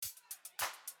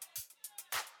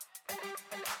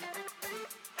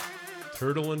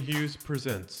Turtle and Hughes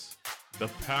presents The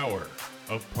Power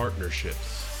of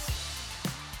Partnerships.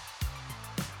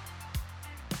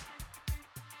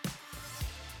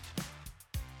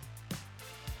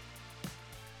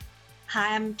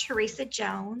 Hi, I'm Teresa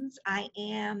Jones. I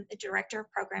am the Director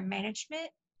of Program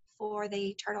Management for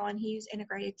the Turtle and Hughes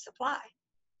Integrated Supply.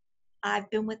 I've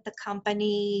been with the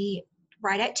company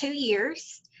right at 2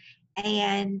 years,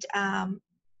 and I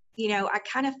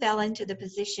kind of fell into the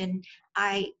position.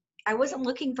 I wasn't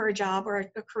looking for a job or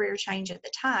a career change at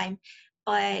the time,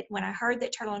 but when I heard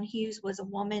that Turtle and Hughes was a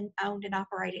woman-owned and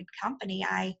operated company,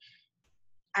 I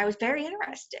was very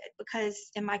interested because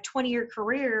in my 20-year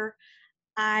career,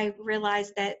 I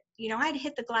realized that, I'd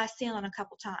hit the glass ceiling a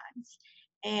couple times,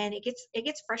 and it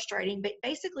gets frustrating, but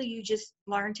basically you just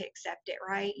learn to accept it,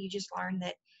 right? You just learn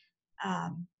that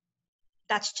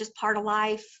that's just part of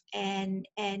life.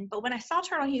 But when I saw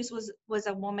Turtle Hughes was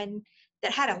a woman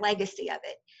that had a legacy of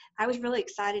it, I was really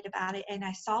excited about it, and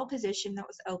I saw a position that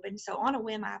was open. So on a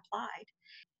whim, I applied,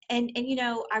 and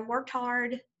I worked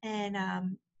hard, and I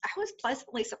was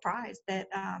pleasantly surprised that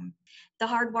the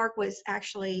hard work was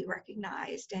actually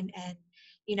recognized and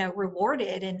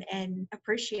rewarded and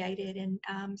appreciated.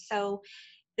 And so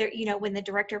there, when the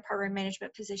director of program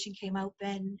management position came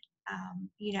open,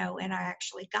 and I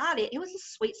actually got it, it was a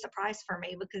sweet surprise for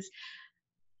me because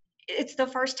it's the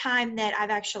first time that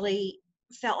I've actually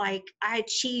felt like I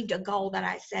achieved a goal that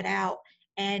I set out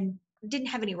and didn't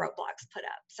have any roadblocks put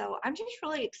up. So I'm just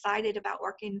really excited about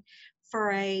working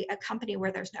for a company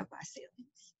where there's no glass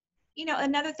ceilings.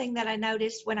 Another thing that I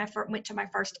noticed when I went to my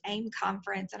first AIM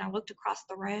conference and I looked across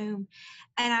the room,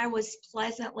 and I was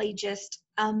pleasantly just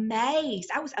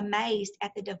amazed. I was amazed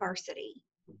at the diversity.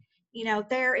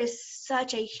 There is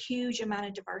such a huge amount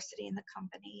of diversity in the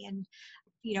company, and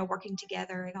working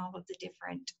together in all of the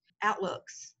different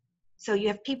outlooks. So you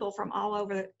have people from all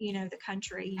over, the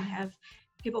country. You have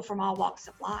people from all walks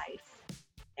of life.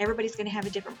 Everybody's going to have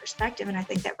a different perspective, and I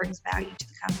think that brings value to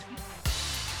the company.